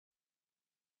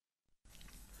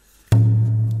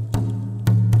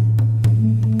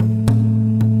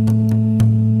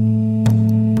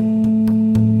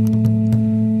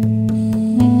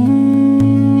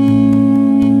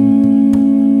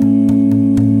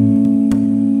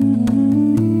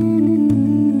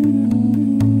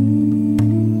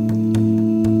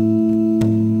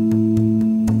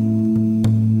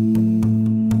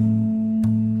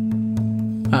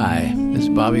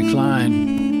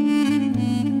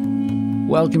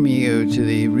Welcoming you to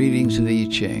the readings of the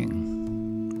Ching.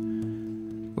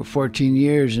 We're 14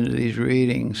 years into these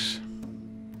readings,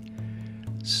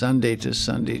 Sunday to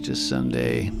Sunday to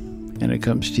Sunday, and it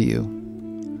comes to you.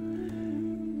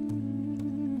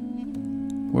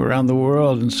 We're around the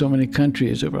world in so many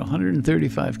countries, over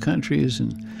 135 countries,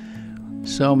 and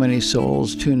so many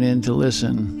souls tune in to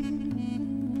listen.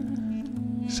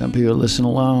 Some people listen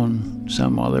alone,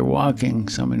 some while they're walking,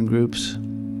 some in groups,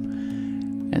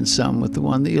 and some with the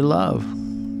one that you love.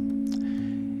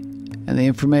 And the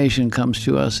information comes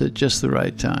to us at just the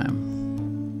right time.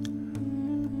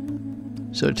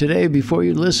 So today, before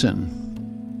you listen,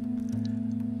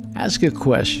 ask a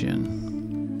question,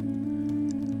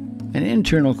 an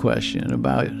internal question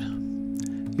about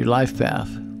your life path,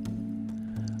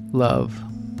 love,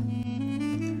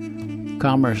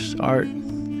 commerce, art,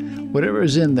 whatever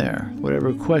is in there,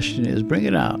 whatever question is, bring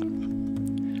it out.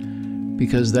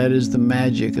 Because that is the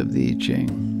magic of the I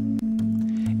Ching.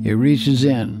 It reaches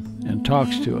in and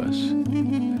talks to us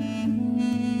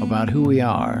about who we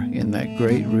are in that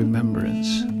great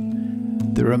remembrance.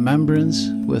 The remembrance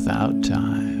without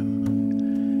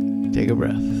time. Take a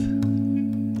breath.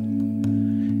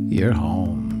 You're home.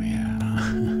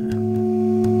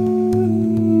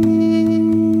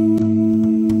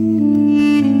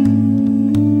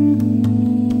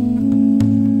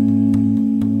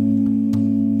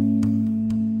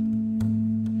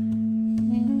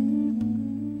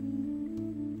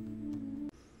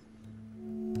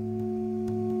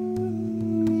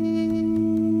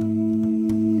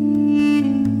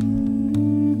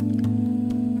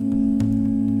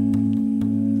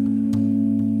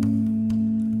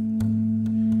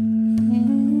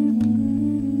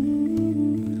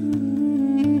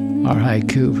 Our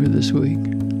haiku for this week.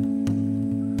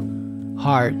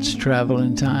 Hearts travel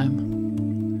in time,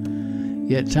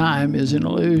 yet time is an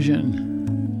illusion.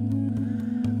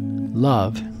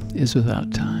 Love is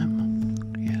without time.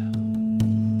 Yeah.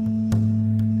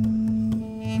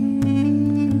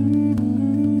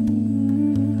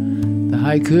 The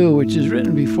haiku, which is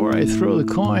written before I throw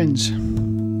the coins,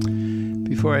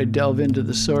 before I delve into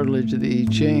the sortilege of the I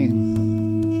Ching,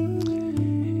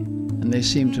 and they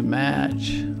seem to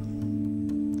match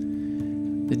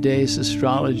the day's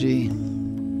astrology,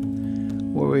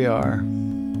 where we are,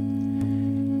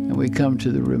 and we come to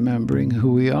the remembering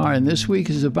who we are. And this week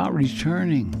is about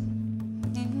returning.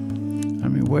 I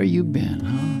mean, where you been,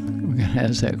 huh? We're going to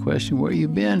ask that question. Where you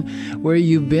been? Where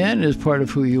you been is part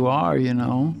of who you are, you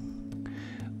know.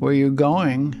 Where you're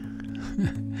going,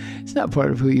 it's not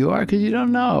part of who you are because you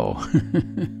don't know.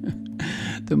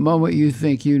 The moment you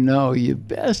think you know, you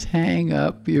best hang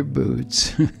up your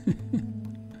boots.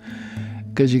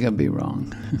 Because you're going to be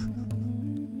wrong.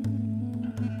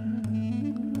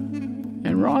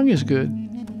 And wrong is good.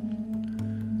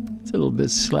 It's a little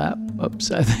bit slap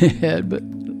upside the head, but,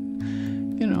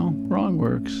 you know, wrong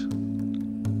works.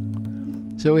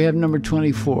 So we have number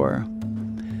 24.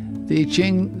 The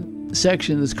Ching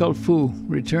section that's called Fu,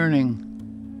 returning.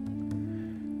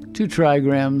 2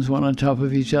 trigrams, one on top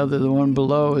of each other. The one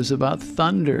below is about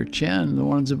thunder, Chen. The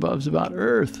ones above is about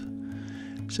earth.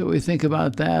 So we think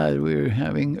about that. We're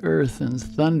having earth and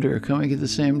thunder coming at the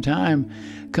same time,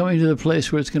 coming to the place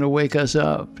where it's going to wake us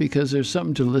up because there's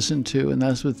something to listen to, and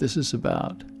that's what this is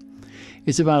about.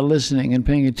 It's about listening and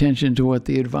paying attention to what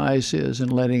the advice is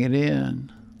and letting it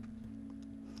in.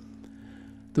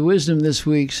 The wisdom this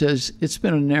week says, it's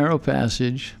been a narrow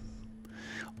passage.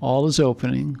 All is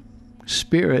opening.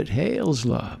 Spirit hails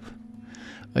love.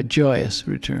 A joyous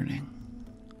returning.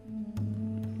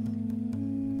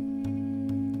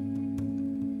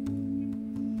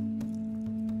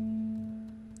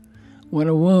 When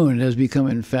a wound has become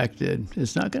infected,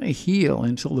 it's not going to heal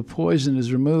until the poison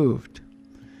is removed.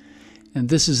 And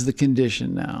this is the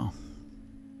condition now.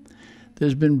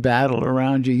 There's been battle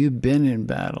around you. You've been in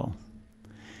battle.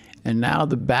 And now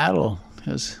the battle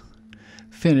has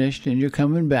finished and you're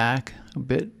coming back a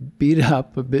bit beat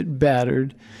up, a bit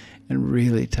battered, and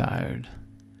really tired.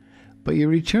 But you're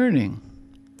returning.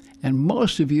 And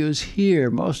most of you is here.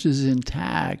 Most is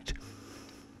intact.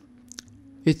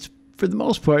 For the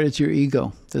most part, it's your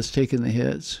ego that's taking the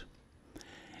hits.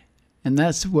 And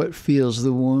that's what feels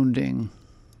the wounding.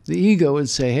 The ego would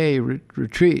say, hey,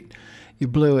 retreat. You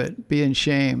blew it. Be in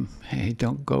shame. Hey,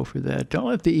 don't go for that. Don't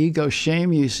let the ego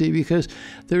shame you, see, because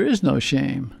there is no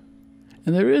shame.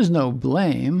 And there is no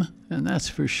blame, and that's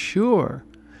for sure,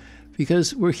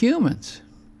 because we're humans.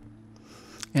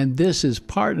 And this is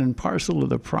part and parcel of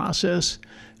the process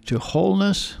to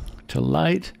wholeness, to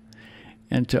light,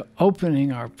 and to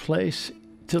opening our place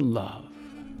to love.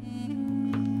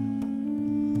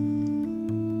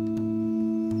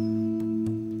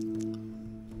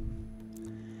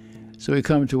 So we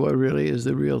come to what really is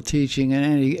the real teaching,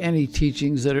 and any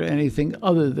teachings that are anything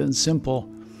other than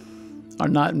simple are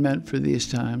not meant for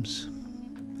these times.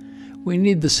 We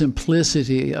need the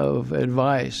simplicity of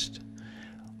advice,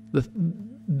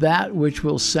 that which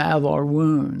will salve our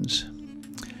wounds,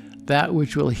 that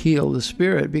which will heal the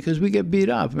spirit, because we get beat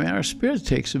up. I mean, our spirit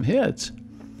takes some hits,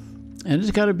 and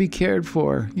it's got to be cared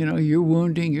for. You know, you're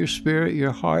wounding your spirit, your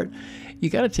heart.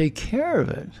 You got to take care of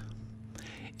it.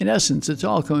 In essence, it's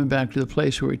all coming back to the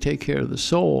place where we take care of the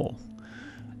soul.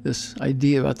 This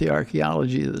idea about the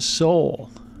archaeology of the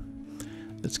soul.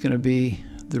 That's going to be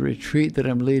the retreat that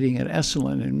I'm leading at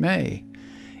Esalen in May.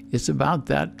 It's about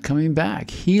that coming back,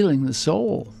 healing the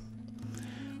soul.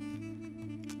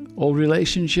 Old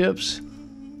relationships,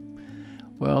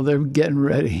 well, they're getting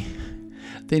ready.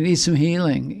 They need some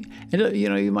healing. And you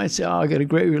know, you might say, oh, I got a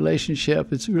great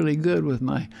relationship. It's really good with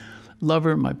my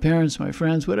lover, my parents, my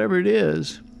friends, whatever it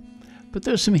is. But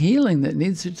there's some healing that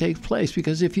needs to take place,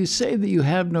 because if you say that you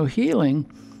have no healing,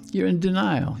 you're in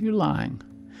denial. You're lying.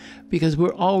 Because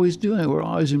we're always doing it. We're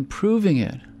always improving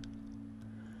it.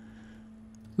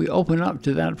 We open up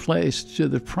to that place, to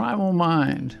the primal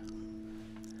mind.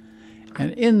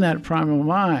 And in that primal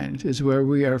mind is where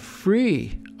we are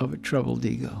free of a troubled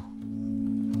ego.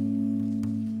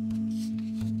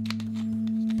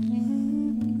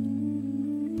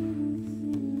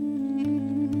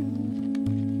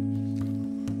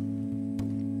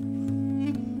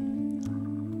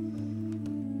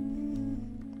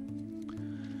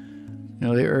 You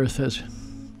know, the earth has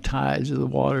tides of the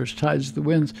waters, tides of the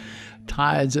winds,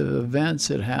 tides of events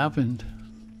that happened.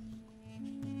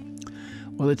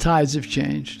 Well, the tides have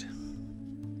changed.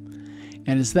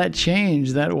 And it's that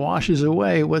change that washes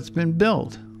away what's been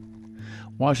built,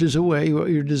 washes away what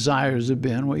your desires have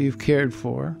been, what you've cared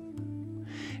for.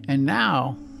 And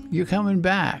now you're coming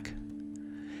back.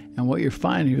 And what you're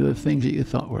finding are the things that you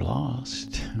thought were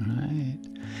lost, right?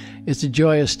 It's a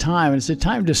joyous time. It's a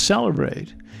time to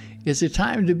celebrate. It's a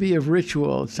time to be of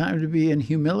ritual. It's time to be in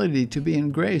humility, to be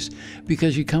in grace,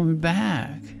 because you're coming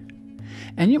back.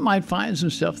 And you might find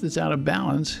some stuff that's out of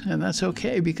balance, and that's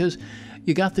okay, because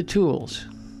you got the tools.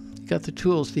 You got the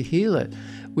tools to heal it,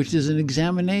 which is an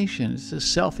examination. It's a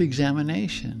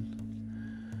self-examination.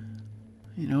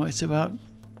 You know, it's about,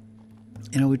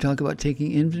 you know, we talk about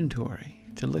taking inventory,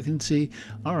 to look and see,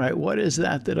 all right, what is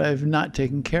that I've not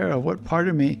taken care of? What part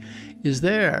of me is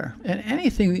there? And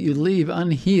anything that you leave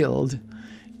unhealed,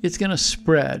 it's going to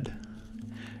spread.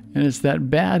 And it's that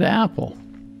bad apple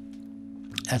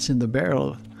that's in the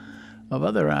barrel of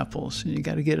other apples. And you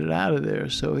got to get it out of there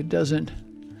so it doesn't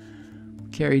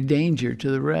carry danger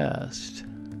to the rest.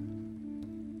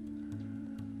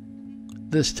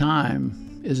 This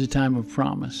time is a time of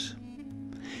promise.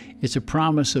 It's a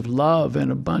promise of love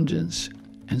and abundance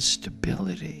and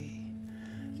stability.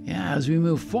 Yeah, as we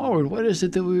move forward, what is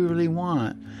it that we really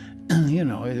want? You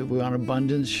know, we want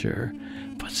abundance, sure,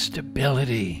 but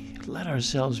stability. Let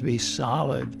ourselves be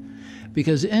solid,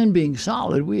 because in being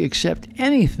solid, we accept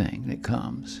anything that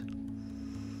comes.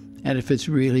 And if it's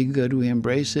really good, we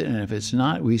embrace it, and if it's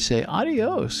not, we say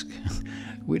adios.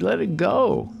 We let it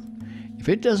go. If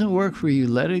it doesn't work for you,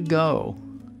 let it go.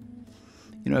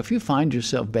 You know, if you find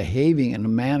yourself behaving in a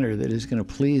manner that is going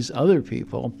to please other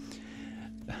people,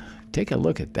 take a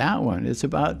look at that one. It's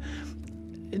about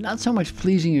not so much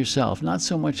pleasing yourself, not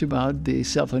so much about the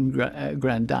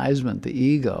self-aggrandizement, the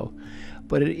ego,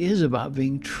 but it is about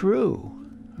being true,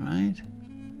 right?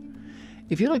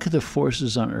 If you look at the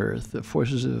forces on Earth, the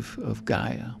forces of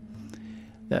Gaia,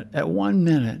 that at 1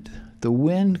 minute, the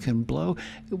wind can blow,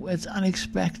 it's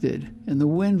unexpected, and the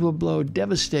wind will blow,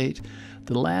 devastate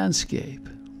the landscape.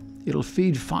 It'll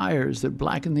feed fires that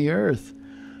blacken the earth,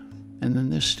 and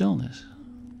then there's stillness.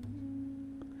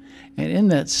 And in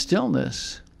that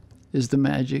stillness is the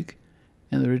magic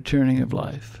and the returning of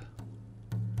life.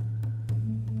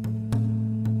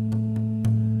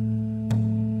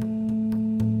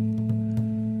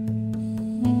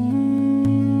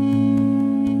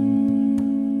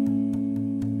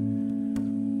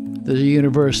 There's a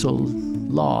universal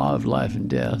law of life and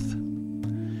death.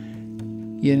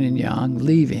 Yin and yang,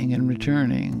 leaving and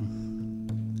returning.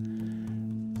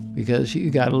 Because you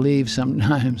got to leave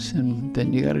sometimes, and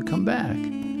then you got to come back.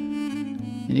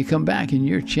 And you come back and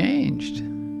you're changed.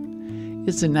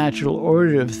 It's the natural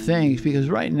order of things,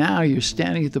 because right now you're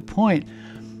standing at the point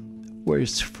where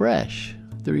it's fresh.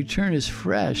 The return is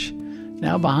fresh.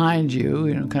 Now behind you,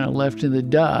 you know, kind of left in the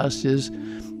dust, is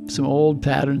some old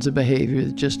patterns of behavior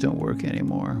that just don't work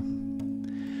anymore.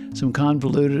 Some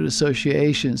convoluted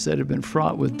associations that have been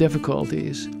fraught with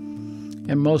difficulties.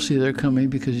 And mostly they're coming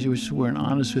because you just weren't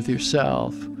honest with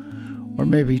yourself, or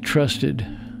maybe trusted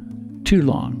too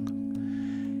long,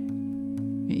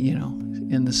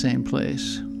 in the same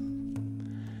place.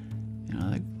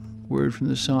 That word from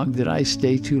the song, did I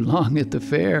stay too long at the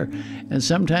fair? And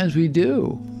sometimes we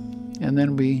do. And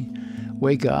then we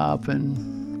wake up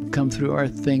and come through our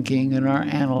thinking and our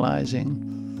analyzing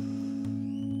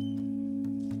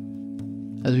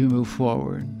as we move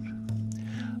forward.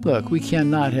 Look, we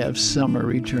cannot have summer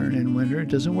return in winter. It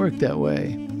doesn't work that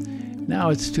way. Now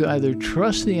it's to either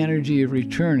trust the energy of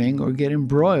returning or get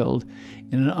embroiled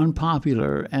in an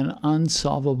unpopular and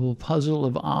unsolvable puzzle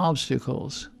of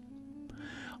obstacles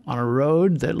on a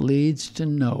road that leads to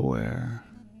nowhere.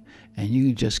 And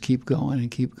you just keep going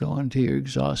until you're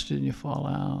exhausted and you fall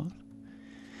out.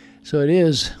 So it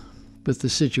is with the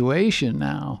situation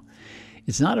now.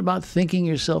 It's not about thinking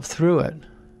yourself through it.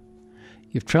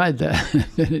 You've tried that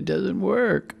and it doesn't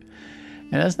work.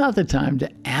 And that's not the time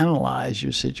to analyze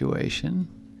your situation.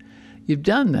 You've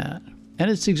done that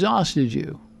and it's exhausted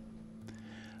you.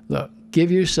 Look,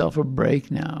 give yourself a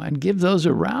break now and give those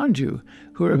around you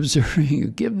who are observing you,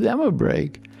 give them a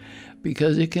break,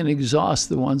 because it can exhaust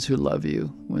the ones who love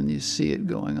you when you see it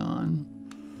going on.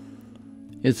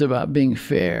 It's about being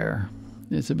fair.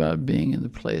 It's about being in the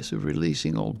place of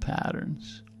releasing old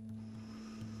patterns.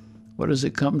 What does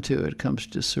it come to? It comes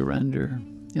to surrender.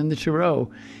 In the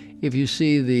Tarot, if you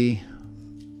see the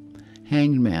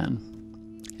hanged man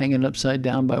hanging upside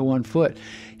down by one foot,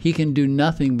 he can do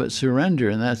nothing but surrender,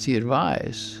 and that's the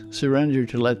advice. Surrender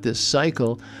to let this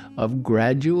cycle of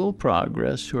gradual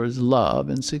progress towards love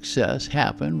and success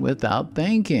happen without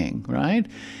thinking, right?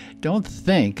 Don't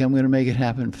think I'm going to make it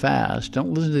happen fast.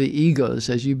 Don't listen to the ego that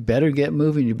says you better get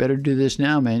moving, you better do this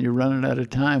now, man, you're running out of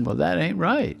time. Well, that ain't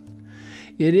right.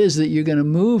 It is that you're going to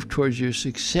move towards your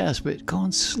success, but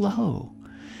going slow.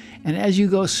 And as you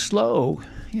go slow,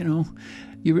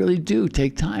 you really do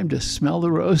take time to smell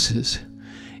the roses,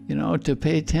 to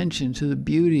pay attention to the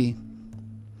beauty.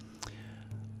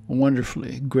 A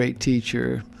wonderfully great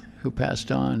teacher who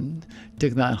passed on,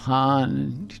 Thich Nhat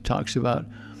Hanh, he talks about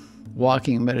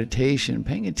walking meditation,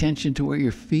 paying attention to where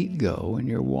your feet go when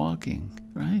you're walking,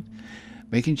 right?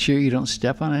 Making sure you don't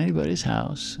step on anybody's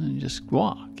house and just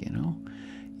walk,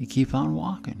 You keep on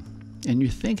walking. And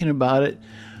you're thinking about it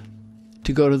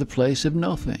to go to the place of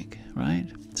no think, right?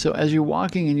 So as you're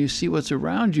walking and you see what's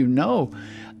around you, know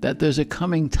that there's a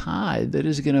coming tide that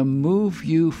is going to move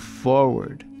you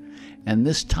forward. And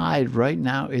this tide right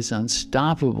now is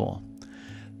unstoppable.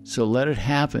 So let it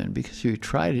happen, because if you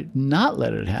try to not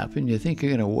let it happen, you think you're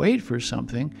going to wait for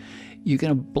something, you're going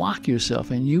to block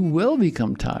yourself and you will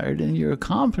become tired and your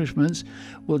accomplishments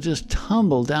will just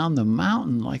tumble down the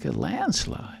mountain like a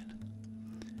landslide.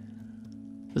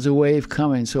 There's a wave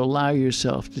coming, so allow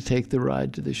yourself to take the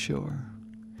ride to the shore.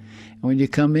 And when you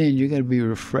come in, you're going to be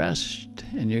refreshed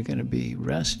and you're going to be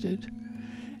rested.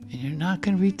 And you're not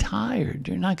going to be tired.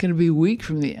 You're not going to be weak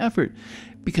from the effort,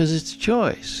 because it's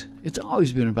choice. It's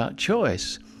always been about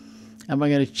choice. Am I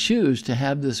going to choose to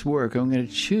have this work? Am I going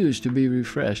to choose to be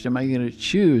refreshed? Am I going to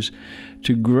choose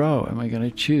to grow? Am I going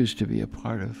to choose to be a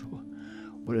part of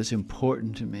what is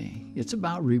important to me? It's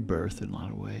about rebirth in a lot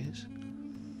of ways.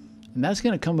 And that's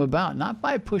going to come about not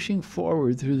by pushing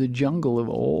forward through the jungle of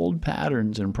old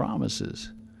patterns and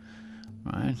promises,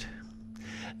 right?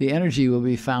 The energy will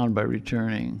be found by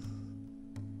returning,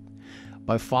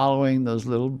 by following those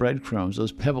little breadcrumbs,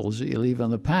 those pebbles that you leave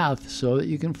on the path, so that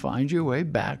you can find your way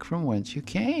back from whence you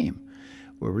came.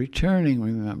 We're returning,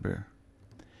 remember.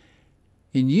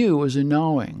 In you is a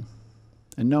knowing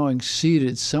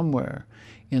seated somewhere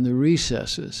in the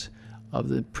recesses of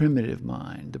the primitive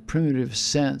mind, the primitive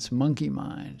sense, monkey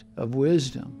mind of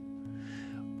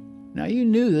wisdom. Now you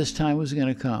knew this time was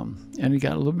going to come, and you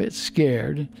got a little bit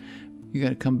scared. You're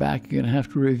going to come back, you're going to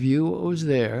have to review what was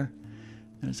there,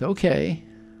 and it's okay,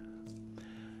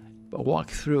 but walk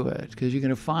through it, because you're going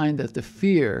to find that the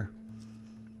fear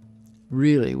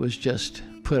really was just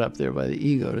put up there by the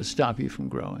ego to stop you from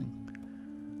growing.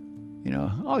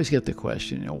 I always get the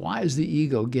question, why does the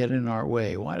ego get in our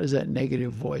way? Why does that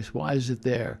negative voice, why is it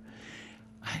there?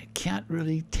 I can't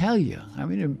really tell you. I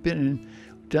mean,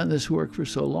 I've done this work for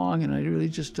so long, and I really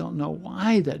just don't know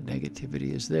why that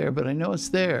negativity is there, but I know it's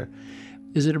there.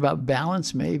 Is it about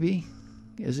balance? Maybe.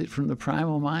 Is it from the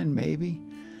primal mind? Maybe.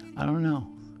 I don't know.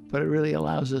 But it really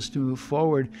allows us to move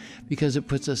forward, because it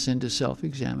puts us into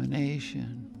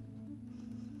self-examination.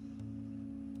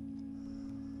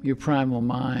 Your primal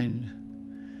mind,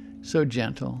 so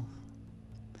gentle.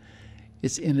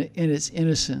 It's in its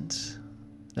innocence.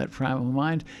 that primal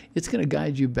mind, it's going to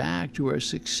guide you back to where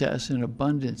success and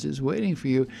abundance is waiting for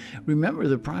you. Remember,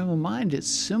 the primal mind, it's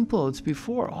simple. It's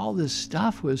before all this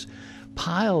stuff was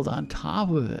piled on top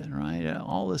of it, right?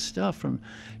 All this stuff from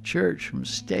church, from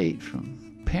state, from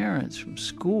parents, from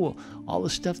school, all the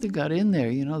stuff that got in there,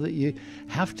 you know, that you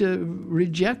have to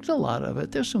reject a lot of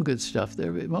it. There's some good stuff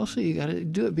there, but mostly you got to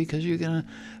do it because you're going to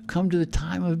come to the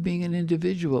time of being an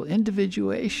individual,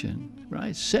 individuation,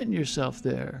 right? Setting yourself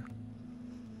there.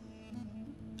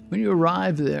 When you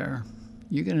arrive there,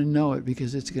 you're going to know it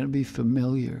because it's going to be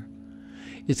familiar.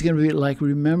 It's going to be like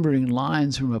remembering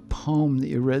lines from a poem that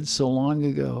you read so long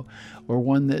ago, or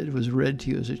one that was read to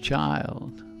you as a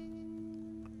child.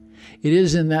 It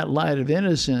is in that light of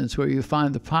innocence where you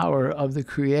find the power of the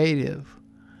creative,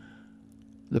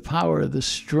 the power of the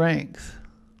strength,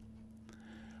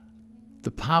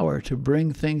 the power to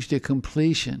bring things to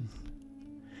completion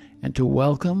and to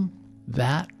welcome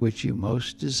that which you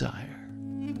most desire.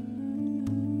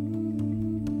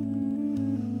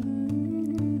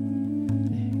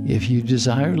 If you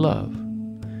desire love,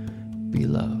 be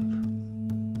love.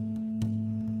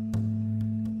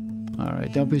 All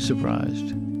right, don't be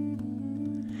surprised.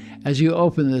 As you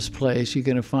open this place, you're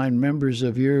going to find members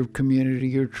of your community,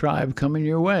 your tribe coming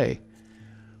your way.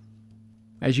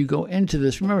 As you go into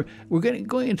this, remember, we're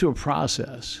going into a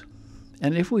process.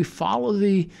 And if we follow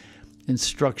the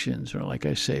instructions, or like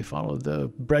I say, follow the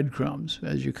breadcrumbs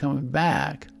as you're coming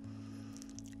back,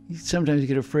 sometimes you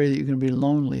get afraid that you're going to be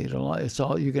lonely. You're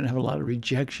going to have a lot of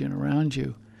rejection around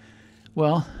you.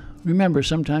 Well, remember,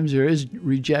 sometimes there is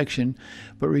rejection,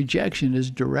 but rejection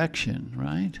is direction,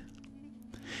 right?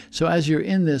 So as you're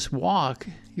in this walk,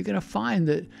 you're going to find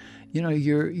that, you know,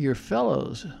 your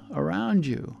fellows around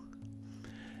you,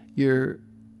 your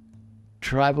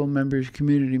tribal members,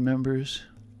 community members,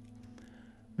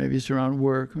 maybe it's around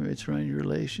work, maybe it's around your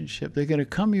relationship, they're going to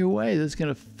come your way. That's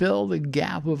going to fill the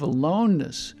gap of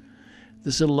aloneness,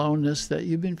 this aloneness that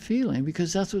you've been feeling,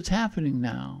 because that's what's happening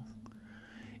now,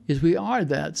 is we are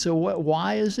that. So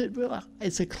why is it? Well,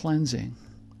 it's a cleansing.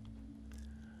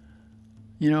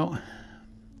 You know,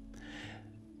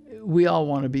 we all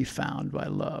want to be found by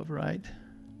love, right?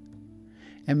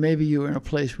 And maybe you were in a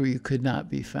place where you could not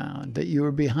be found, that you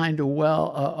were behind a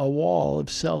wall of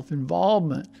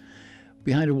self-involvement,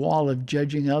 behind a wall of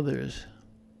judging others.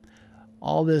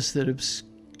 All this that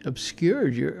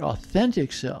obscured your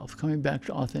authentic self, coming back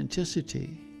to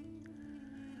authenticity.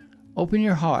 Open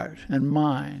your heart and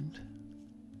mind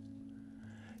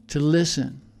to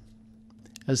listen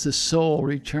as the soul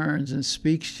returns and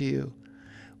speaks to you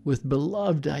with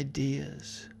beloved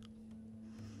ideas.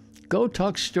 Go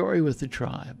talk story with the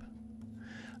tribe.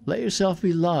 Let yourself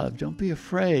be loved. Don't be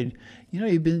afraid. You know,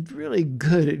 you've been really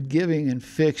good at giving and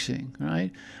fixing,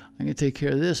 right? I'm going to take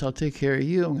care of this. I'll take care of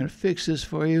you. I'm going to fix this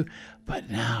for you. But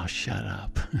now, shut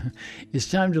up. It's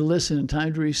time to listen and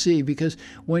time to receive, because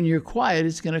when you're quiet,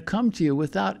 it's going to come to you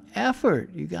without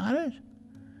effort. You got it?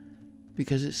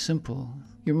 Because it's simple.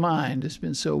 Your mind has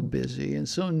been so busy and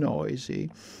so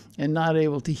noisy and not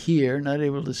able to hear, not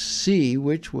able to see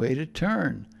which way to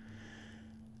turn,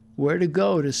 where to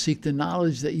go to seek the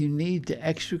knowledge that you need to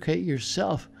extricate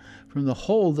yourself from the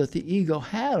hold that the ego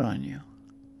had on you.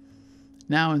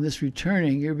 Now in this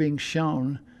returning, you're being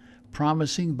shown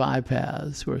promising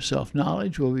bypaths where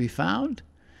self-knowledge will be found,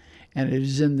 and it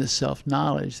is in this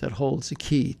self-knowledge that holds the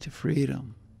key to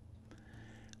freedom.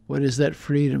 What is that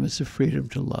freedom? It's the freedom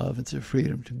to love. It's the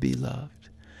freedom to be loved.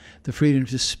 The freedom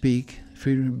to speak,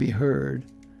 freedom to be heard,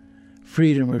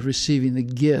 freedom of receiving the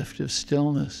gift of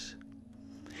stillness.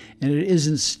 And it is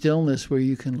in stillness where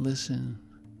you can listen.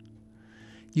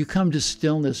 You come to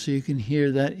stillness so you can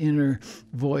hear that inner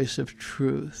voice of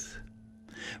truth.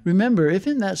 Remember, if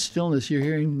in that stillness you're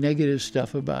hearing negative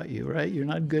stuff about you, right? You're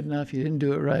not good enough, you didn't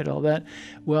do it right, all that.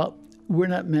 Well, we're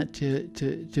not meant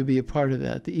to be a part of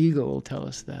that. The ego will tell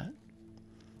us that.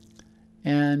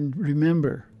 And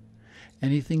remember,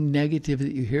 anything negative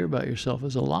that you hear about yourself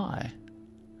is a lie.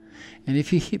 And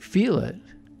if you feel it,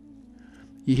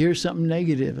 you hear something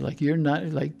negative, like you're not,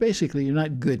 like basically you're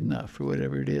not good enough for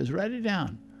whatever it is, write it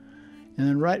down. And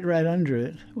then right under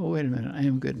it, well, wait a minute, I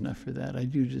am good enough for that. I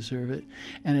do deserve it.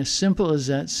 And as simple as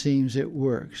that seems, it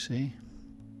works, see?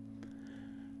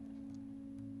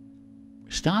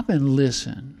 Stop and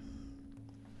listen.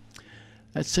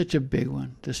 That's such a big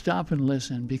one, to stop and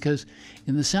listen, because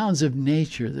in the sounds of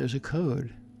nature, there's a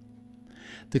code.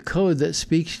 The code that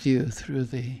speaks to you through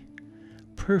the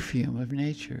perfume of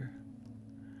nature.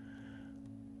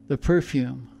 The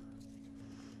perfume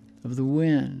of the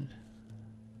wind,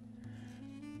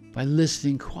 by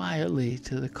listening quietly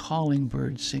to the calling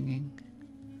bird singing,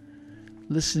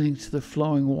 listening to the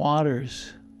flowing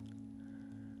waters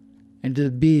and to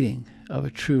the beating of a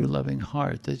true loving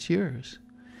heart that's yours,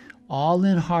 all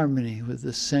in harmony with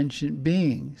the sentient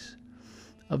beings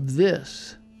of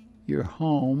this, your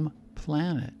home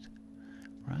planet,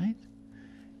 right?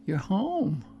 Your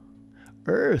home,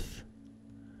 Earth,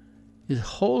 is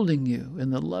holding you in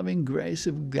the loving grace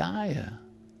of Gaia.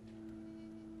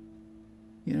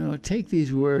 You know, take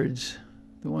these words,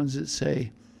 the ones that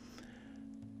say,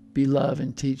 be love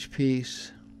and teach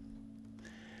peace.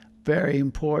 Very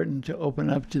important to open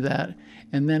up to that.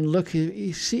 And then look,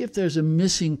 see if there's a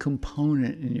missing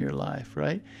component in your life,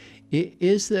 right?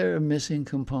 Is there a missing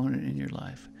component in your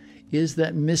life? Is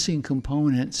that missing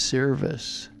component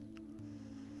service?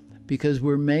 Because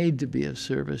we're made to be of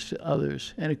service to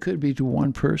others. And it could be to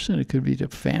one person, it could be to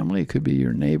family, it could be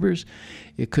your neighbors,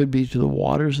 it could be to the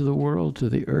waters of the world, to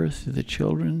the earth, to the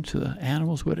children, to the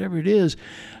animals, whatever it is.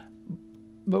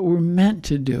 But we're meant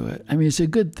to do it. I mean, it's a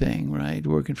good thing, right?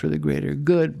 Working for the greater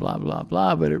good, blah, blah,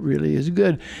 blah, but it really is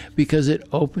good because it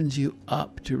opens you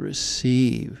up to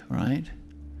receive, right?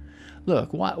 Look,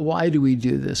 why do we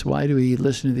do this? Why do we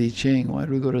listen to the Ching? Why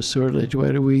do we go to sortilege?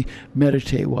 Why do we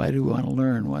meditate? Why do we want to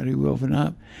learn? Why do we open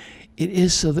up? It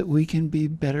is so that we can be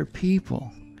better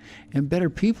people. And better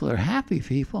people are happy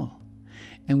people.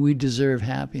 And we deserve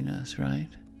happiness, right?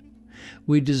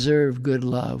 We deserve good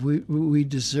love. We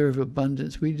deserve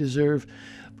abundance. We deserve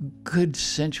good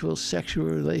sensual sexual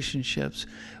relationships.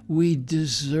 We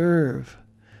deserve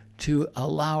to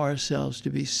allow ourselves to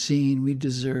be seen. We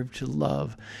deserve to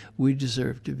love. We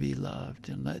deserve to be loved.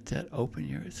 And let that open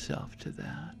yourself to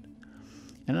that.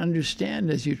 And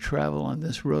understand as you travel on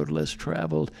this road less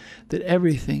traveled that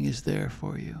everything is there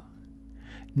for you.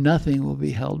 Nothing will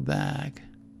be held back.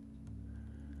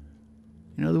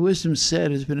 You know, the wisdom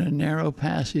said has been a narrow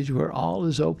passage where all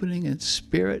is opening and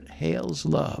spirit hails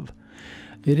love.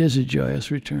 It is a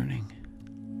joyous returning.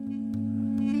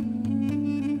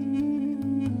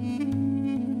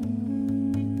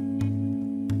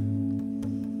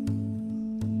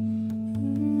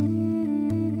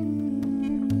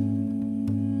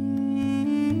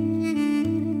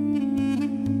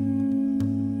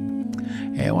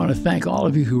 Hey, I want to thank all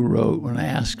of you who wrote when I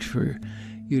asked for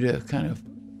you to kind of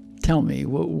tell me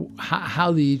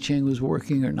how the I Ching was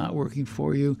working or not working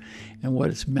for you and what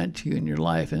it's meant to you in your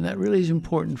life. And that really is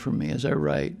important for me as I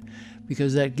write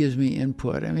because that gives me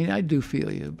input. I mean, I do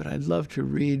feel you, but I'd love to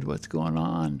read what's going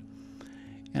on.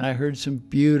 And I heard some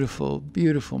beautiful,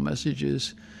 beautiful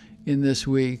messages in this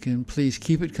week, and please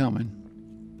keep it coming.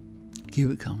 Keep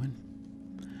it coming.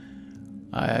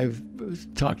 I've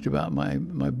talked about my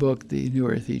book, The New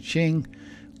Earth I Ching,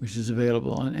 which is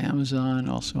available on Amazon,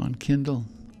 also on Kindle.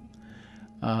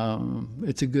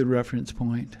 It's a good reference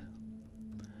point.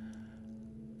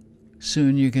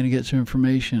 Soon you're going to get some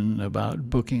information about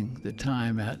booking the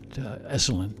time at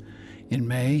Esalen in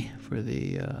May for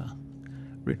the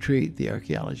retreat, The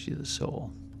Archaeology of the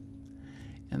Soul.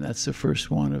 And that's the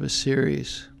first one of a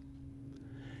series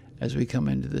as we come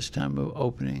into this time of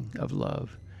opening, of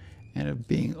love, and of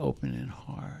being open in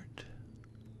heart.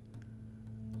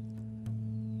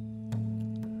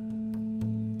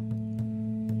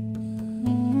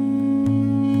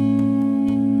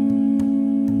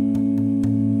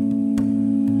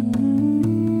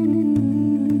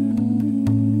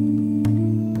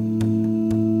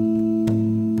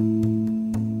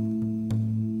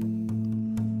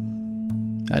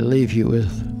 I leave you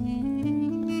with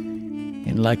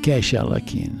in Lakesha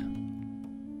Lakin.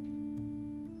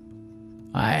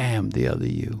 I am the other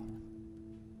you.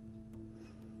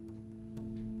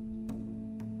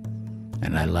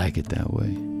 And I like it that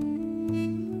way.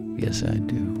 Yes, I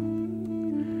do.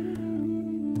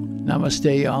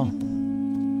 Namaste, y'all.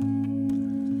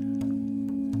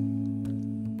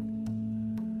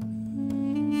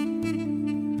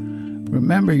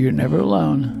 Remember, you're never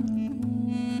alone.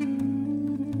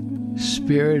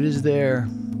 Spirit is there,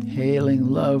 hailing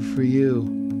love for you.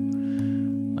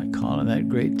 Like calling that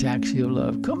great taxi of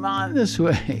love. Come on this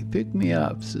way, pick me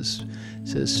up, says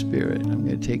Spirit. I'm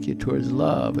going to take you towards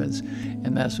love.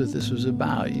 And that's what this was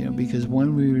about, you know, because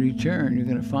when we return, you're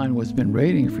going to find what's been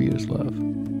waiting for you is love,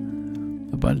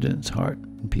 abundance, heart,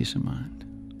 and peace of mind.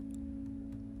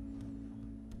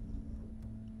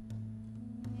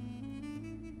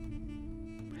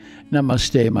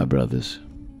 Namaste, my brothers.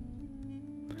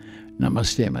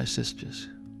 Namaste, my sisters.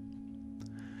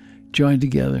 Join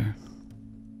together.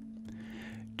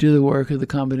 Do the work of the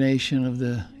combination of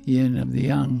the yin and the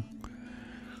yang,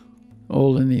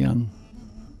 old and the young,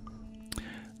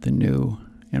 the new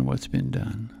and what's been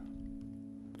done.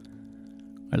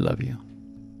 I love you.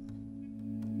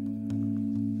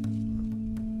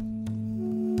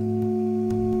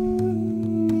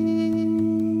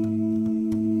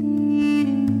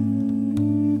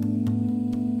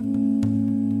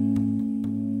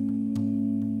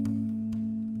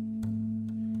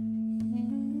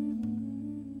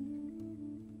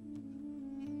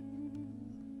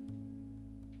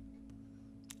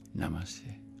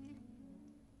 Namaste.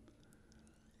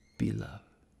 Be love.